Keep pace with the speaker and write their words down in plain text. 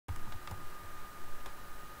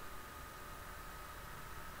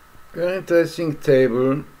Very interesting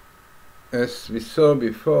table, as we saw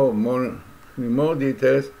before, more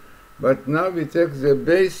details, but now we take the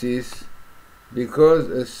basis because,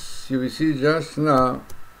 as you will see just now,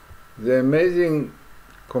 the amazing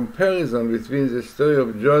comparison between the story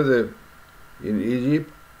of Joseph in Egypt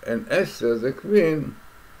and Esther, the queen,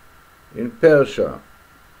 in Persia.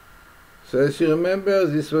 So as you remember,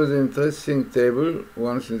 this was an interesting table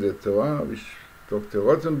once in the Torah, which Dr.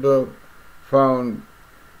 Rothenberg found.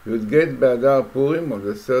 You would get by Adar Purim on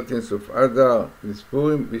the 13th of Adar, this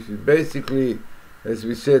Purim, which is basically, as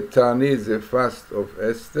we said, Tanit, the fast of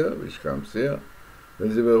Esther, which comes here,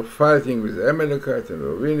 when they were fighting with Amalekite and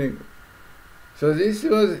were winning. So this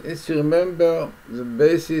was, as you remember, the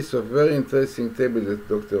basis of very interesting table that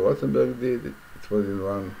Dr. Rothenberg did. It was in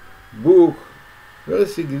one book, very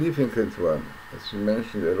significant one, as we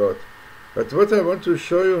mentioned a lot. But what I want to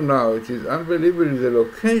show you now, it is unbelievable the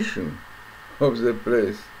location of the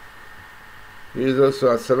place. Here is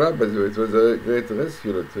also Atzalah, by the way. It was a great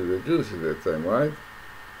rescue to the Jews at that time, right?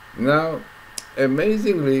 Now,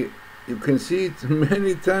 amazingly, you can see it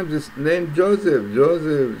many times, this name Joseph,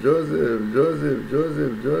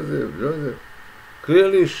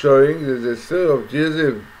 clearly showing that the story of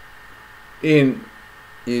Joseph in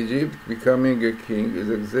Egypt becoming a king is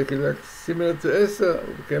exactly like similar to Esther,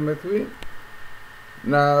 who became a queen.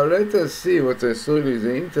 Now, let us see what I saw in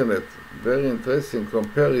the internet. Very interesting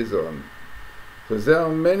comparison. So there are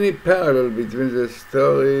many parallels between the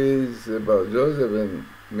stories about Joseph and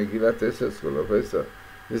Megillat Esther, School of Esther.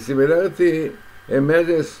 The similarity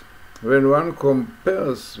emerges when one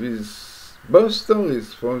compares with both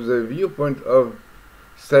stories from the viewpoint of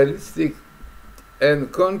stylistic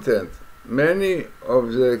and content. Many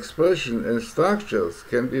of the expressions and structures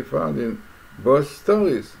can be found in both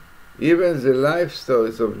stories. Even the life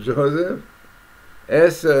stories of Joseph,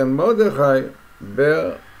 Esther, and Mordechai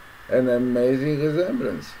bear an amazing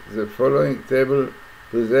resemblance. The following table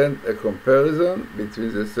presents a comparison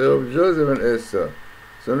between the story of Joseph and Esther.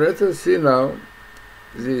 So let us see now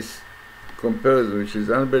this comparison, which is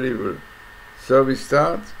unbelievable. So we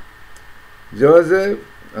start. Joseph,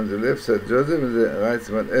 on the left side Joseph, and the right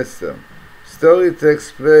side Esther. Story takes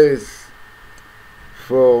place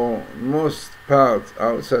for most part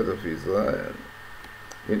outside of Israel.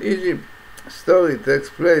 In Egypt, story takes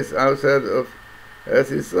place outside of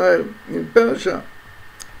Eretz Israel, in Persia.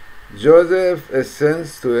 Joseph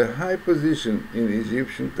ascends to a high position in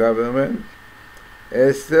Egyptian government.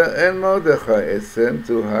 Esther and Mordechai ascend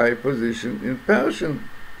to high position in Persian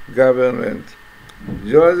government.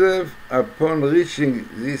 Joseph, upon reaching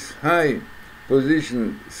this high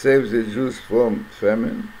position, saves the Jews from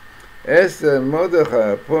famine. Esther and Mordechai,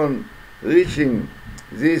 upon reaching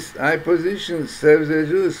this high position, saves the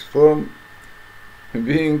Jews from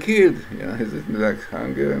being killed. Is it like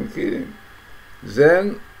hunger and killing?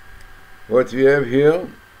 Then, what we have here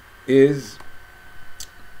is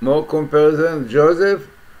more comparison. Joseph,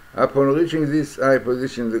 upon reaching this high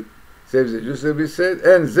position, saves the Jews, to be said,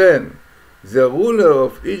 and then the ruler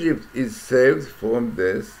of Egypt is saved from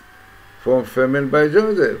death, from famine by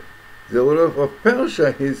Joseph. The ruler of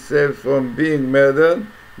Persia is saved from being murdered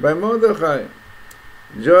by Mordechai.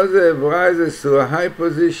 Joseph rises to a high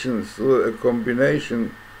position through a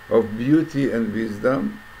combination of beauty and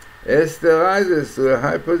wisdom. Esther rises to a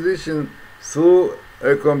high position through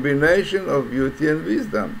a combination of beauty and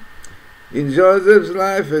wisdom. In Joseph's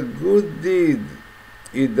life, a good deed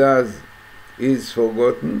he does is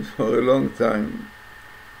forgotten for a long time.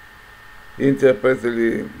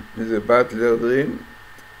 Interpreted as a butler dream.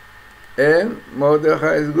 And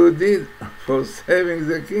Mordechai's good deed for saving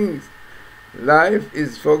the kings. Life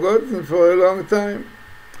is forgotten for a long time.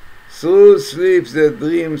 Through sleep, the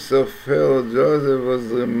dreams of Pharaoh Joseph was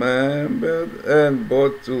remembered and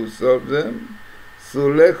brought to solve them.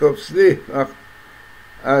 Through lack of sleep,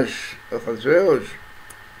 Achashverosh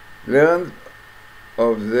learned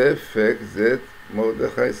of the fact that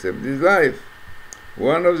Mordechai saved his life.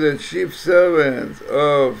 One of the chief servants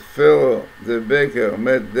of Pharaoh the baker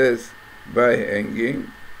met death by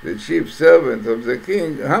hanging. The chief servant of the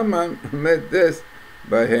king, Haman, met death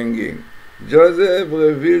by hanging. Joseph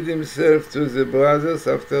revealed himself to the brothers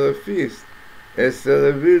after a feast. Esther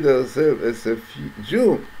revealed herself as a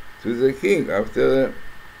Jew to the king after a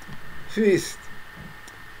feast.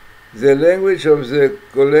 The language of the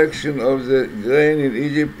collection of the grain in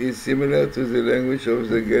Egypt is similar to the language of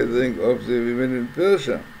the gathering of the women in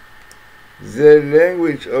Persia. The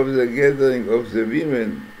language of the gathering of the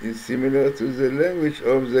women is similar to the language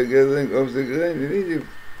of the gathering of the grain in Egypt.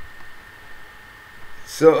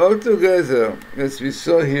 So altogether, as we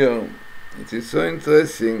saw here, it is so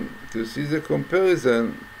interesting to see the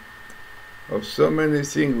comparison of so many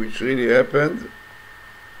things which really happened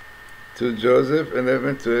to Joseph and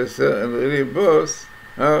happened to Esther, and really both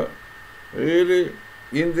are really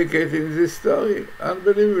indicated in this story.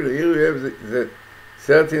 Unbelievable. Here we have the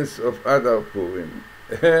 13th of Adar Purim,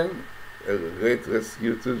 and a great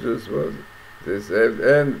rescue to Jews was this,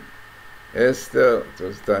 and Esther, it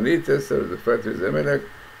was Tanit Esther, the fight with Amalek,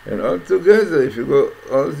 and all together, if you go,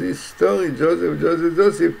 all this story,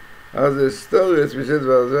 Joseph, are the stories which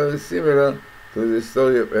are very similar to the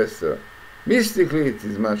story of Esther. Mystically, it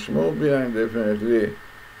is much more behind, definitely,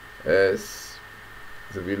 as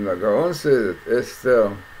the Vilna Gaon says, that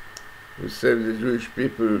Esther, who saved the Jewish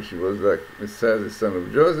people, she was like Messiah, the son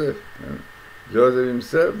of Joseph, and Joseph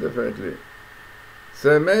himself, definitely. It's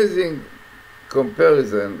an amazing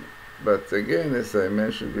comparison, but again, as I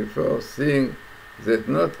mentioned before, seeing that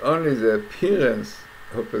not only the appearance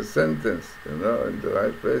of a sentence, in the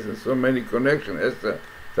right place, and so many connections, Esther,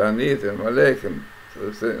 Tanit, and Malek, and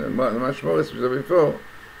much more as we said before,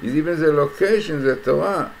 is even the location, the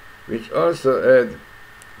Torah, which also had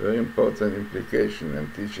very important implication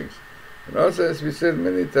and teachings. And also, as we said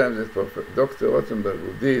many times, that Dr. Rothenberg,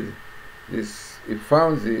 who did this, he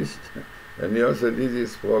found this, and he also did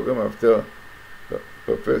this program after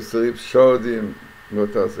Professor Rips showed him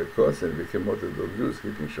what are the costs, and became Orthodox Jews,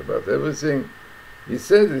 keeping Shabbat, everything. He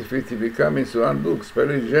said if it become into one book,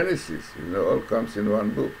 especially Genesis, all comes in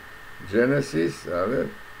one book. Genesis, in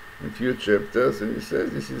few chapters, and he says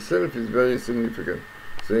this itself is very significant.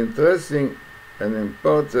 So interesting and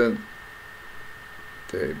important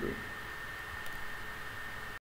table.